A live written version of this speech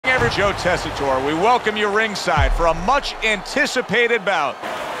Joe Tessitore, we welcome you ringside for a much-anticipated bout.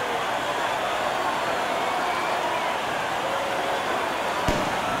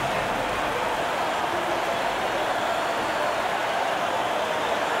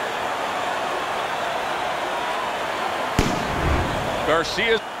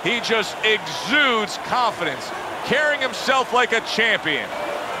 Garcia, he just exudes confidence, carrying himself like a champion.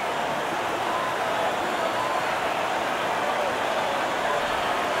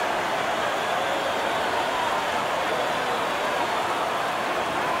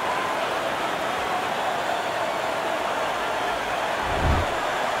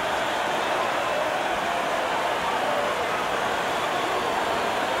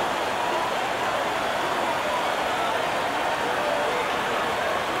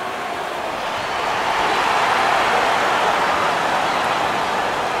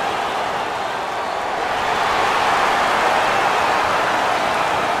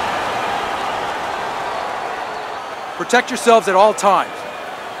 Protect yourselves at all times.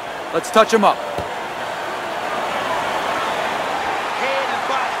 Let's touch them up.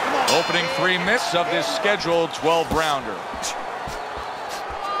 Opening 3 minutes of this scheduled 12-rounder.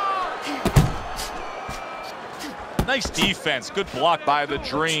 Nice defense. Good block by the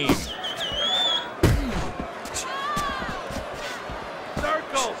Dream.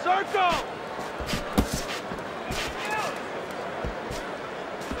 Circle, circle!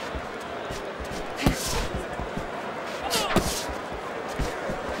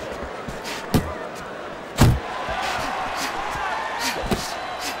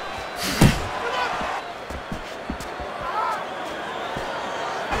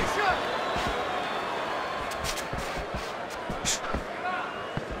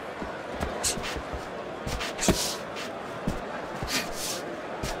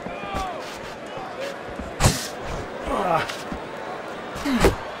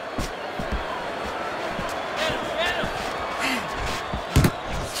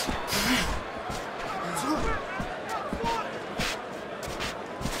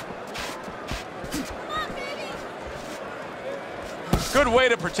 Good way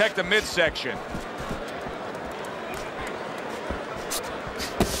to protect the midsection.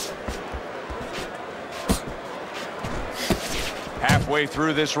 Halfway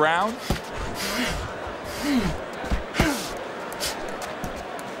through this round.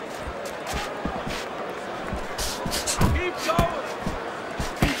 Keep going!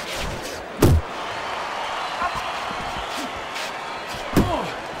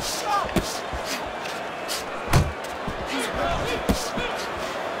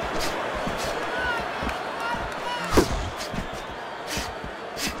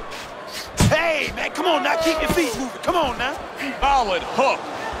 Hey, man, come on now. Keep your feet moving. Come on now. Solid hook.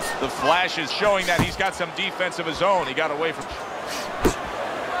 The flash is showing that he's got some defense of his own. He got away from...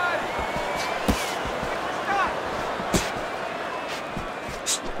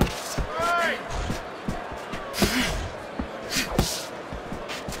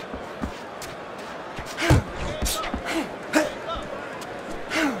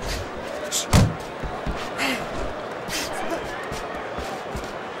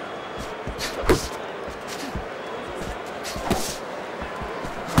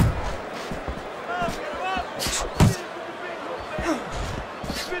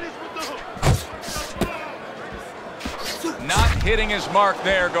 Not hitting his mark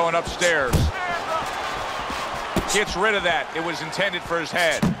there going upstairs. Gets rid of that. It was intended for his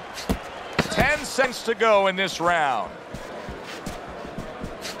head. 10 seconds to go in this round.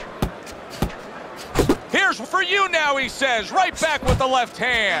 Here's for you now, he says. Right back with the left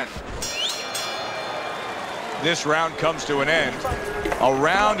hand. This round comes to an end. A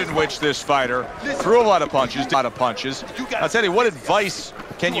round in which this fighter threw a lot of punches. I'll tell you, what advice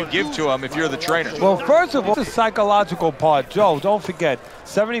can you give to him if you're the trainer? Well, first of all, the psychological part. Joe, don't forget,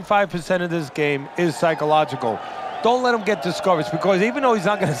 75% of this game is psychological. Don't let him get discouraged, because even though he's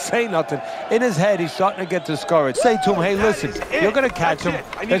not going to say nothing, in his head, he's starting to get discouraged. Say to him, hey, listen, you're going to catch him.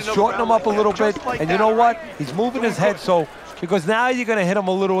 Let's shorten him up a little bit. And you know what? He's moving his head, so because now you're going to hit him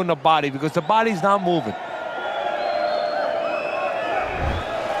a little in the body, because the body's not moving.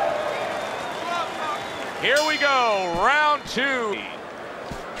 Here we go, round 2.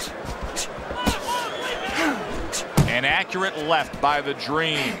 An accurate left by the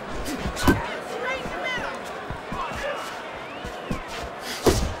Dream.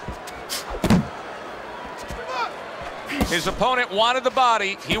 His opponent wanted the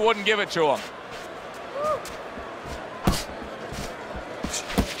body, he wouldn't give it to him.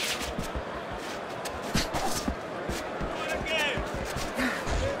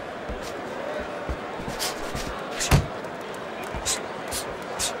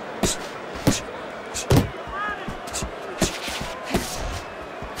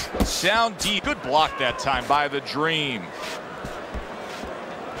 Down deep. Good block that time by the Dream.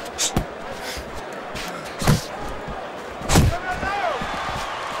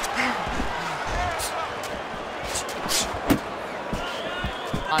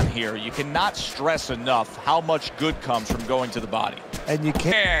 On here, you cannot stress enough how much good comes from going to the body. And you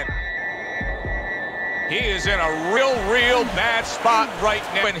can't. He is in a real bad spot right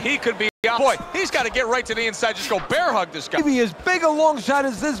now. And he could be, boy, he's got to get right to the inside. Just go bear hug this guy. Maybe as big a long shot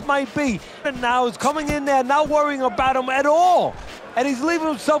as this might be. And now is coming in there, not worrying about him at all. And he's leaving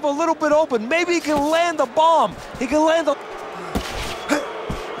himself a little bit open. Maybe he can land a bomb. He can land a...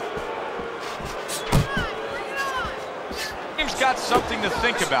 He's got something to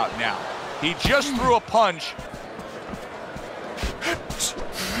think about now. He just threw a punch.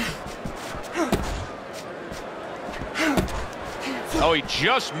 Oh, he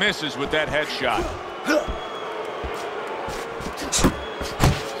just misses with that headshot.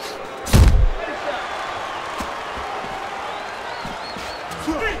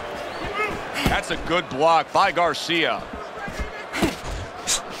 That's a good block by Garcia.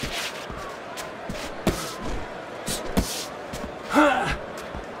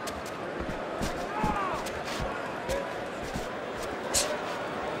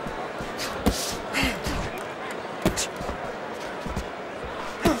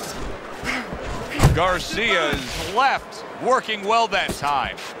 Garcia's left, working well that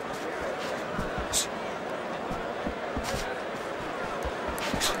time.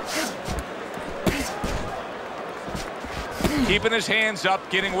 Keeping his hands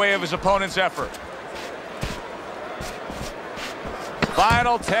up, getting way of his opponent's effort.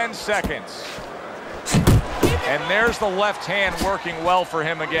 Final 10 seconds. And there's the left hand working well for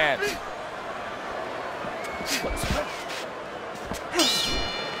him again.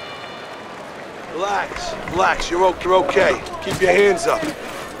 Relax, you're okay. Keep your hands up. You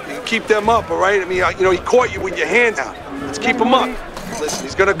can keep them up, all right? I mean, you know, he caught you with your hands out. Let's keep him up. Listen,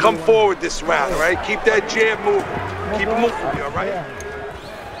 he's gonna come forward this round, all right? Keep that jab moving. Keep him moving, all right?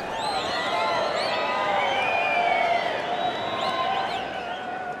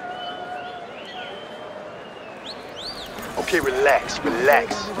 Okay, relax.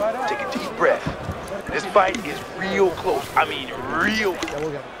 Take a deep breath. This fight is real close. I mean, real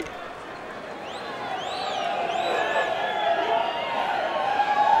close.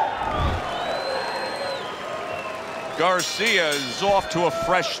 Garcia is off to a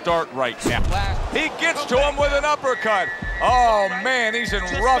fresh start right now. He gets to him with an uppercut. Oh, man, he's in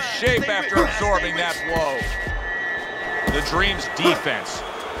rough shape after absorbing that blow. The Dream's defense,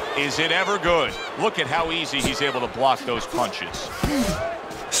 is it ever good? Look at how easy he's able to block those punches.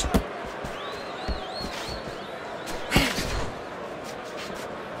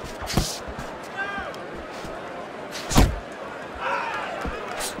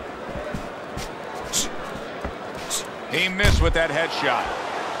 He missed with that headshot.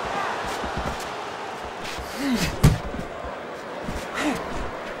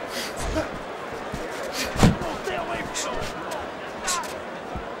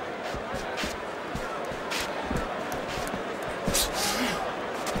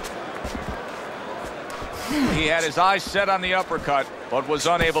 He had his eyes set on the uppercut, but was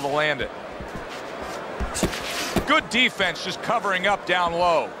unable to land it. Good defense, just covering up down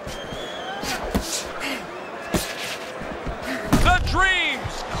low. The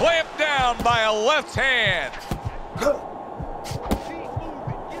Dreams clamped down by a left hand.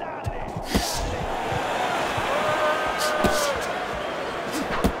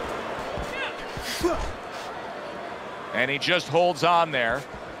 And he just holds on there.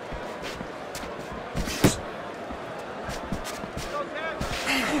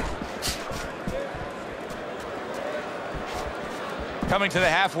 Coming to the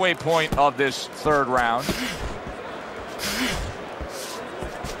halfway point of this third round.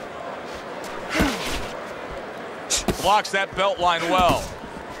 Blocks that belt line well.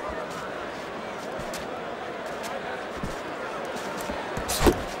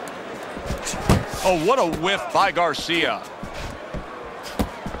 Oh, what a whiff by Garcia.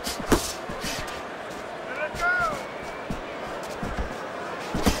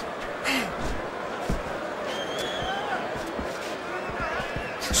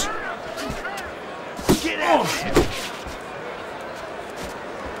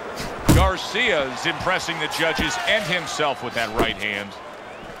 Garcia is impressing the judges and himself with that right hand.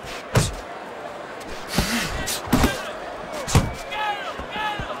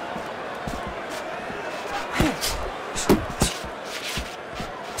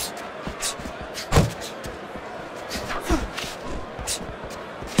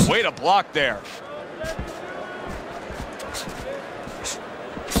 Way to block there.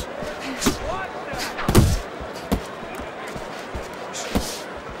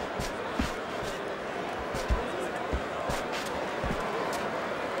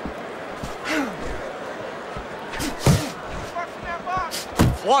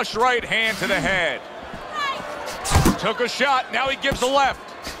 Flush right hand to the head. Took a shot, now he gives a left.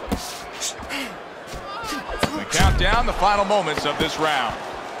 We count down the final moments of this round.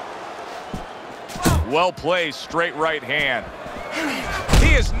 Well placed, straight right hand.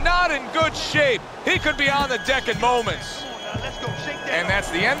 He is not in good shape. He could be on the deck in moments. And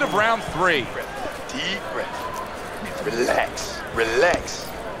that's the end of round 3. Deep breath. Relax. Relax.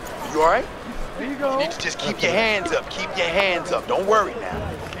 You all right? There you go. You need to just keep your hands up. Keep your hands up. Don't worry now.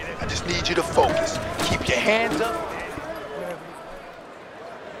 I just need you to focus. Keep your hands up.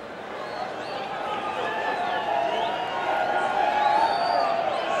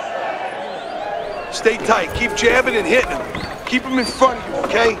 Stay tight. Keep jabbing and hitting him. Keep him in front of you,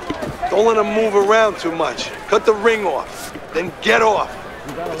 okay? Don't let him move around too much. Cut the ring off. Then get off.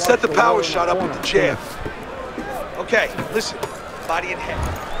 And set the power shot up with the jab. Okay, listen. Body and head.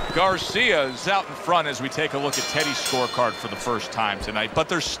 Garcia is out in front as we take a look at Teddy's scorecard for the first time tonight, but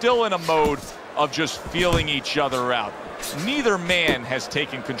they're still in a mode of just feeling each other out. Neither man has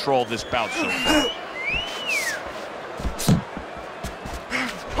taken control of this bout so far.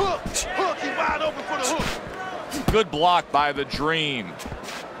 Hook, he's wide open for the hook. Good block by the Dream.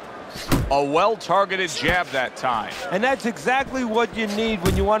 A well-targeted jab that time. And that's exactly what you need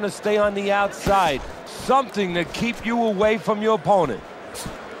when you want to stay on the outside. Something to keep you away from your opponent.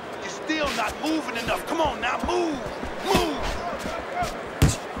 You're still not moving enough. Come on now, move. Move.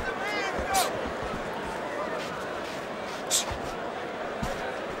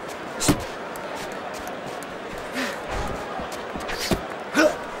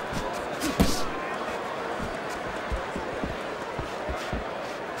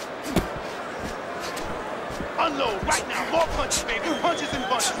 Unload right now. More punches, baby. Punches and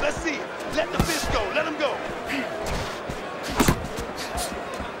bunches. Let's see it. Let the fist go. Let him go.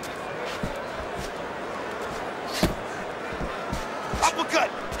 Uppercut.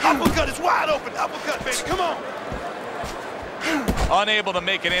 Uppercut is wide open. Uppercut, baby. Come on. Unable to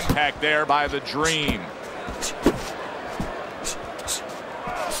make an impact there by the Dream.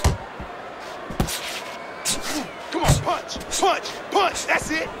 Come on, punch. Punch. Punch. That's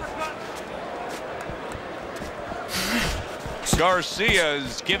it. Garcia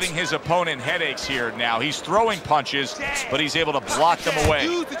is giving his opponent headaches here now. He's throwing punches, but he's able to block them away.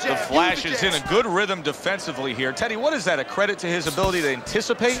 The Flash is in a good rhythm defensively here. Teddy, what is that, a credit to his ability to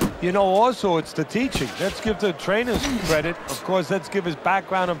anticipate? You know, also, it's the teaching. Let's give the trainers credit. Of course, let's give his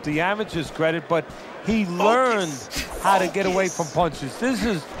background of the amateurs credit, but he learned how to get away from punches. This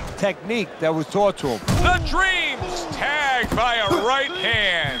is technique that was taught to him. The Dream's tagged by a right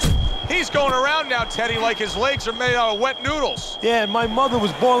hand. He's going around now, Teddy, like his legs are made out of wet noodles. Yeah, and my mother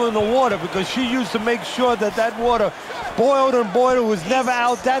was boiling the water because she used to make sure that that water boiled and boiled. It was never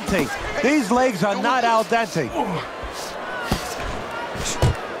al dente. These legs are not al dente.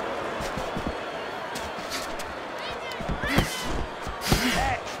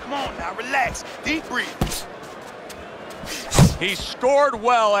 Come on now, relax. Deep breathe. He scored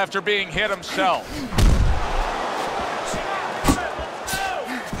well after being hit himself.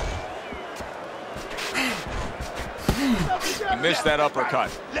 He missed that uppercut.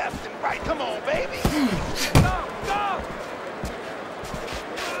 Left and right. Come on, baby.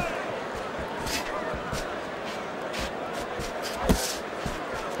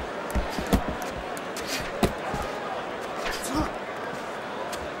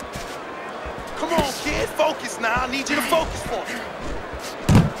 Come on, kid. Focus now. I need you to focus for me.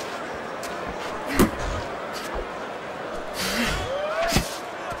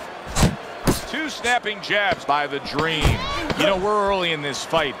 Two snapping jabs by the Dream. You know, we're early in this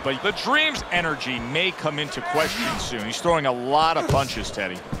fight, but the Dream's energy may come into question soon. He's throwing a lot of punches,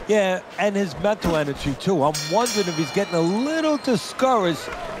 Teddy. Yeah, and his mental energy, too. I'm wondering if he's getting a little discouraged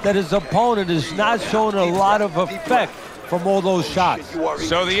that his opponent is not showing a lot of effect from all those shots.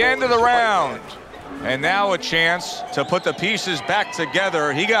 So the end of the round. And now a chance to put the pieces back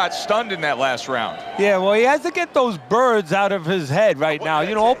together. He got stunned in that last round. Yeah, well, he has to get those birds out of his head right now.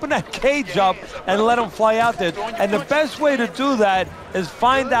 You know, open that cage up and let him fly out there. And the best way to do that is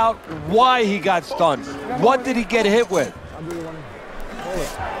find out why he got stunned. What did he get hit with?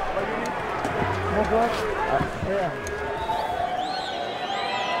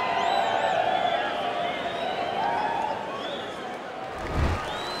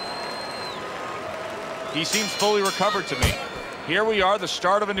 He seems fully recovered to me. Here we are, the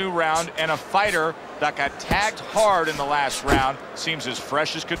start of a new round, and a fighter that got tagged hard in the last round seems as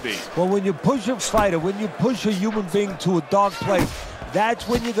fresh as could be. Well, when you push a fighter, when you push a human being to a dark place, that's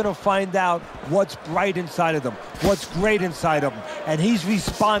when you're going to find out what's bright inside of them, what's great inside of them. And he's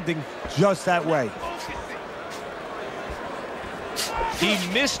responding just that way.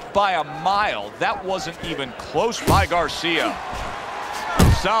 He missed by a mile. That wasn't even close by Garcia.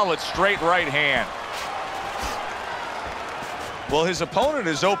 Solid straight right hand. Well, his opponent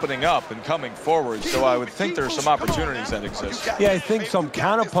is opening up and coming forward, so I would think there's some opportunities that exist. Yeah, I think some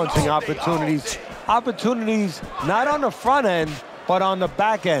counterpunching opportunities. Opportunities not on the front end, but on the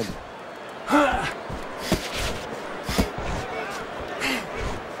back end.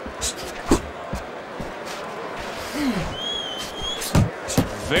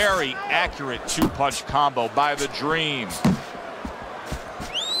 Very accurate two-punch combo by the Dream.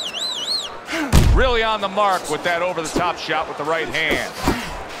 Really on the mark with that over-the-top shot with the right hand.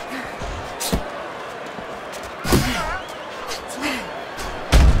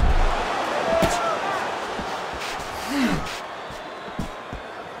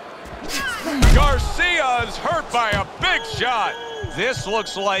 Garcia is hurt by a big shot. This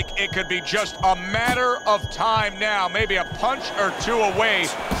looks like it could be just a matter of time now. Maybe a punch or two away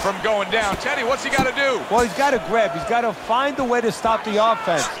from going down. Teddy, what's he got to do? Well, he's got to grab. He's got to find a way to stop the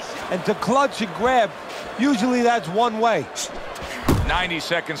offense. And to clutch and grab, usually that's one way. 90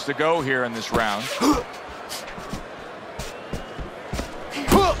 seconds to go here in this round. Hook,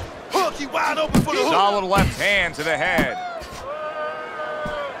 he wide open for the hook. Solid left hand to the head.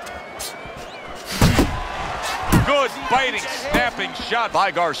 Good biting, snapping shot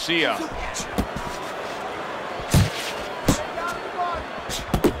by Garcia.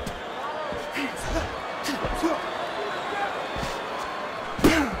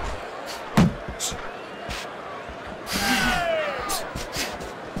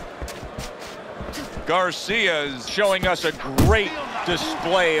 Garcia is showing us a great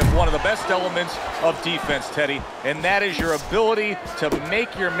display of one of the best elements of defense, Teddy, and that is your ability to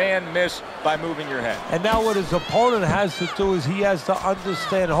make your man miss by moving your head. And now what his opponent has to do is he has to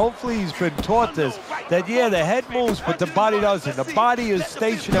understand, hopefully he's been taught this, that yeah, the head moves, but the body doesn't. The body is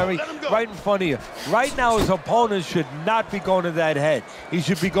stationary right in front of you. Right now his opponent should not be going to that head. He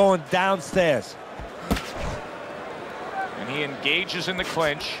should be going downstairs. And he engages in the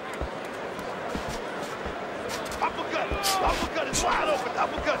clinch. Uppercut is wide open.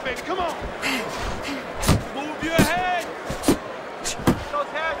 Uppercut, baby. Come on. Move your head. Those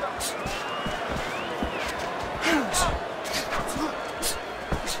hands up.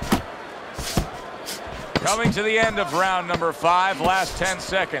 Coming to the end of round number 5, last 10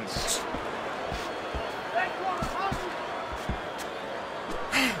 seconds.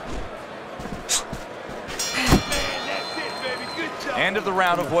 End of the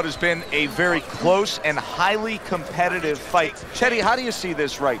round of what has been a very close and highly competitive fight. Teddy, how do you see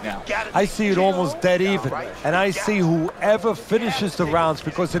this right now? I see it almost dead even, and I see whoever finishes the rounds,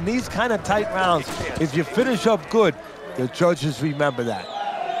 because in these kind of tight rounds, if you finish up good, the judges remember that.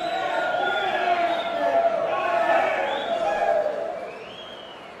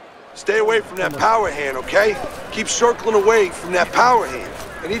 Stay away from that power hand, okay? Keep circling away from that power hand.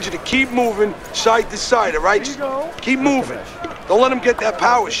 I need you to keep moving side to side, all right? Just keep moving. Don't let him get that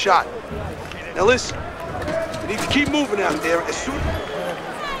power shot. Now listen, you need to keep moving out there. As soon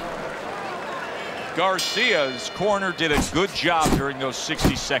Garcia's corner did a good job during those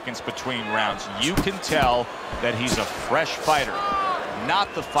 60 seconds between rounds. You can tell that he's a fresh fighter, not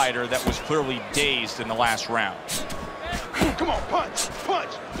the fighter that was clearly dazed in the last round. Come on, punch,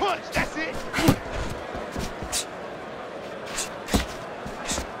 punch, punch. That's it.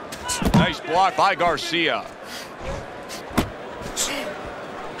 Nice block by Garcia.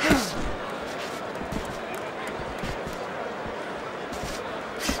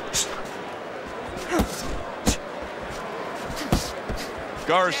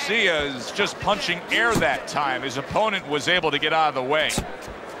 Garcia is just punching air that time. His opponent was able to get out of the way.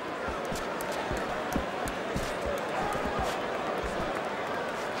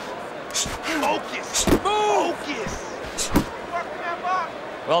 Focus. Focus.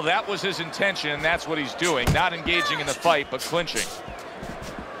 Well, that was his intention, and that's what he's doing. Not engaging in the fight, but clinching.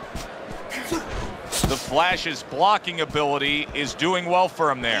 The Flash's blocking ability is doing well for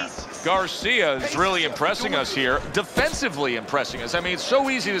him there. Garcia is really impressing us here, defensively impressing us. I mean, it's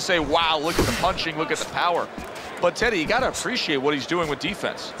so easy to say, wow, look at the punching, look at the power. But, Teddy, you got to appreciate what he's doing with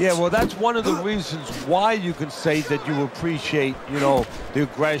defense. Yeah, well, that's one of the reasons why you can say that you appreciate, you know, the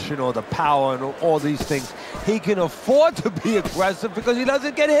aggression or the power and all these things. He can afford to be aggressive because he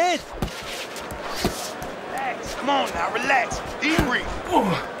doesn't get hit. Relax. Come on now, relax. Deep breathe.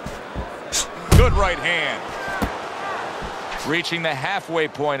 Good right hand. Reaching the halfway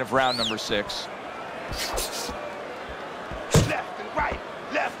point of round number 6. Left and right.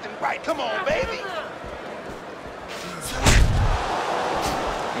 Left and right. Come on, baby.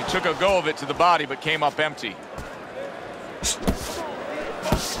 He took a go of it to the body, but came up empty.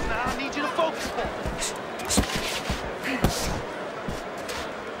 Now I need you to focus.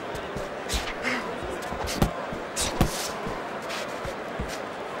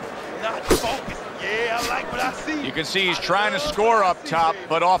 Not focused. Yeah, I like what I see. You can see he's trying to score up top,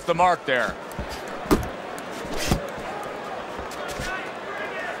 but off the mark there.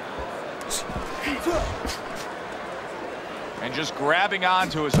 And just grabbing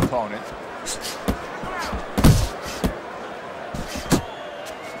onto his opponent.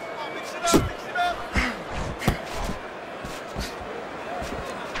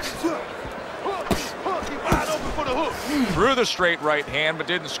 Threw the straight right hand, but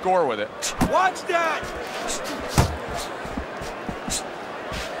didn't score with it. Watch that!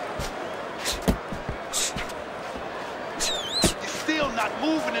 You're still not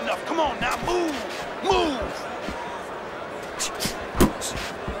moving enough. Come on now, move! Move!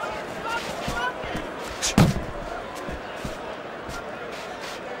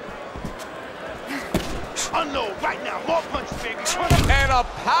 Unload right now. More punches, baby. And a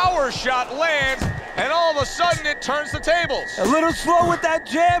power shot lands, and all of a sudden it turns the tables. A little slow with that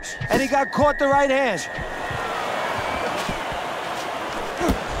jab, and he got caught the right hand.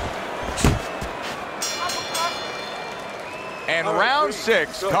 And round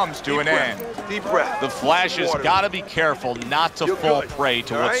 6 comes to an end. Deep breath. The Flash has got to be careful not to fall prey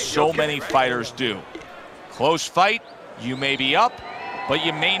to what so many fighters do. Close fight, you may be up, but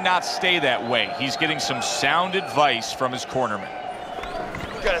you may not stay that way. He's getting some sound advice from his cornerman.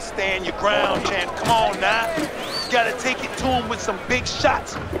 You gotta stand your ground, champ. Come on now. You gotta take it to him with some big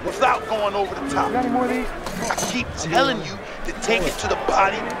shots without going over the top. I keep telling you to take it to the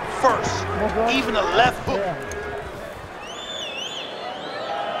body first, even a left hook.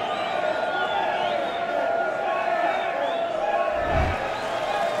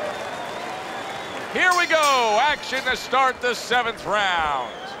 Here we go, action to start the 7th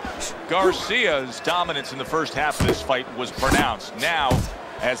round. Garcia's dominance in the first half of this fight was pronounced. Now,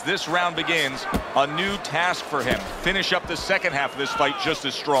 as this round begins, a new task for him. Finish up the second half of this fight just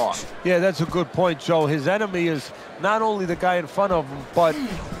as strong. Yeah, that's a good point, Joe. His enemy is not only the guy in front of him, but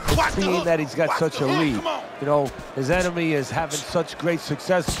seeing that he's got such a lead. You know, his enemy is having such great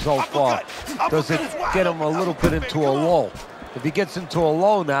success so far. Does it get him a little bit into a lull? If he gets into a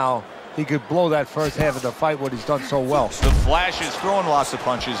lull now, he could blow that first half of the fight, what he's done so well. The Flash is throwing lots of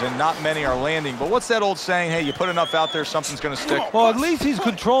punches, and not many are landing. But what's that old saying? Hey, you put enough out there, something's going to stick. Well, at least he's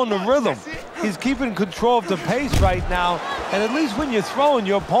controlling the rhythm. He's keeping control of the pace right now. And at least when you're throwing,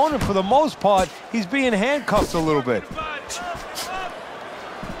 your opponent, for the most part, he's being handcuffed a little bit.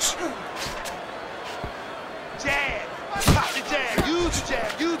 Jab. Pop the jab. Use the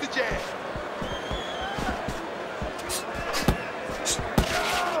jab. Use the jab.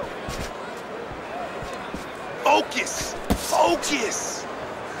 Focus! Focus!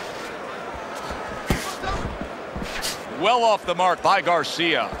 Well off the mark by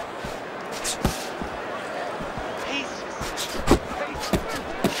Garcia.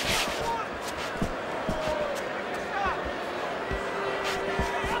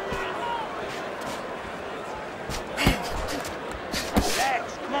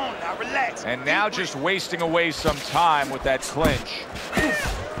 Relax, come on now, relax. And now just wasting away some time with that clinch.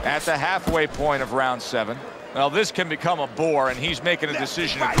 At the halfway point of round 7. Well, this can become a bore, and he's making a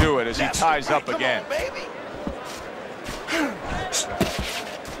decision to do it as he ties up again.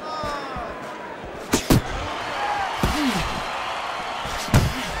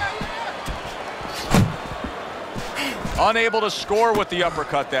 Unable to score with the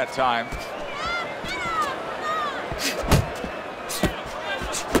uppercut that time.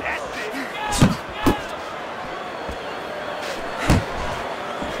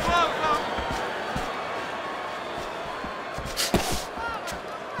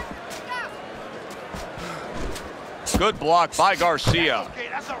 Good block by Garcia. Okay,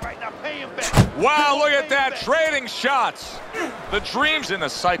 that's all right. Now pay him back. Wow, look at that, trading shots. The Dream's in a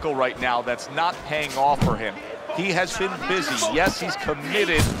cycle right now that's not paying off for him. He has been busy. Yes, he's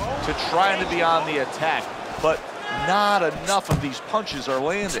committed to trying to be on the attack, but not enough of these punches are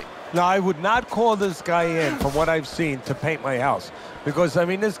landing. No, I would not call this guy in, from what I've seen, to paint my house. Because, I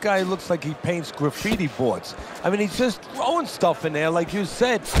mean, this guy looks like he paints graffiti boards. I mean, he's just throwing stuff in there, like you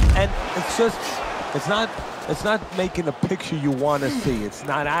said, and it's just, it's not making a picture you want to see. It's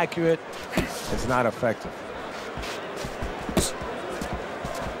not accurate. It's not effective.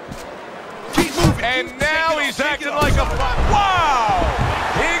 And now he's acting like a... Wow!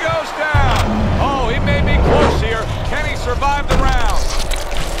 He goes down. Oh, he may be close here. Can he survive the round?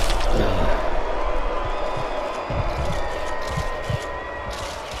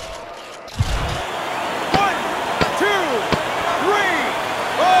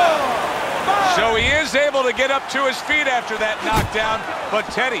 was able to get up to his feet after that knockdown. But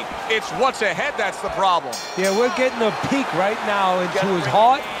Teddy, it's what's ahead that's the problem. Yeah, we're getting a peek right now into his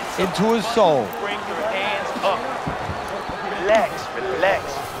heart, into his soul. Bring your hands up. Relax, relax,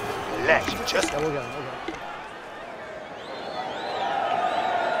 relax. Just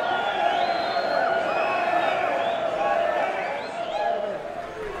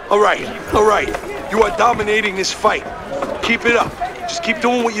All right, all right. You are dominating this fight. Keep it up. Just keep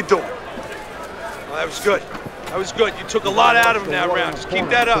doing what you're doing. Well, that was good. That was good. You took a lot out of him that round. Just keep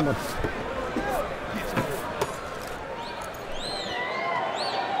that up.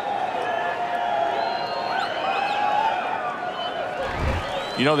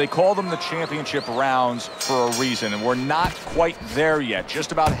 You know, they call them the championship rounds for a reason, and we're not quite there yet.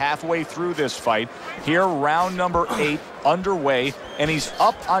 Just about halfway through this fight. Here, round number 8 underway, and he's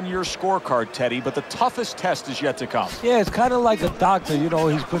up on your scorecard, Teddy, but the toughest test is yet to come. Yeah, it's kind of like a doctor. You know,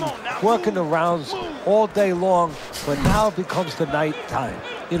 he's been working the rounds all day long, but now it becomes the night time.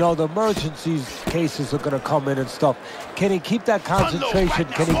 You know, the emergency cases are going to come in and stuff. Can he keep that concentration?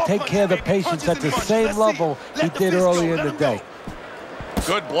 Can he take care of the patients at the same level he did earlier in the day?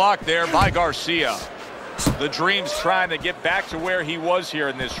 Good block there by Garcia. The Dream's trying to get back to where he was here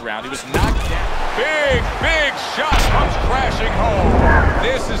in this round. He was knocked down. Big shot comes crashing home.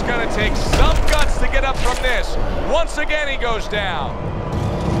 This is going to take some guts to get up from this. Once again, he goes down. 1,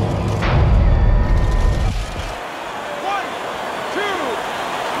 2, 3,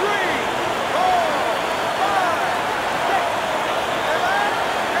 4, 5, 6, 7,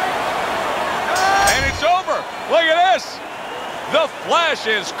 8. And it's over. Look at this. The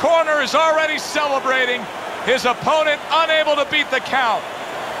Flash's corner is already celebrating. His opponent unable to beat the count.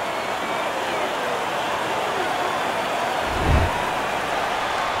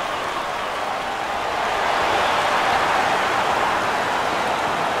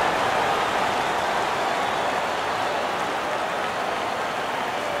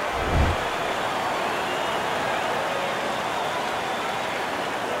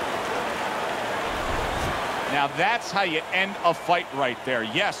 Now that's how you end a fight right there.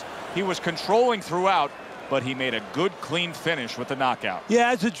 Yes, he was controlling throughout, but he made a good, clean finish with the knockout. Yeah,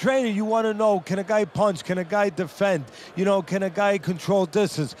 as a trainer, you want to know, can a guy punch? Can a guy defend? You know, can a guy control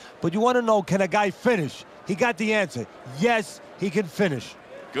distance? But you want to know, can a guy finish? He got the answer. Yes, he can finish.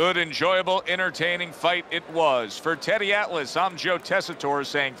 Good, enjoyable, entertaining fight it was. For Teddy Atlas, I'm Joe Tessitore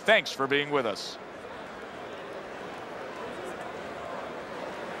saying thanks for being with us.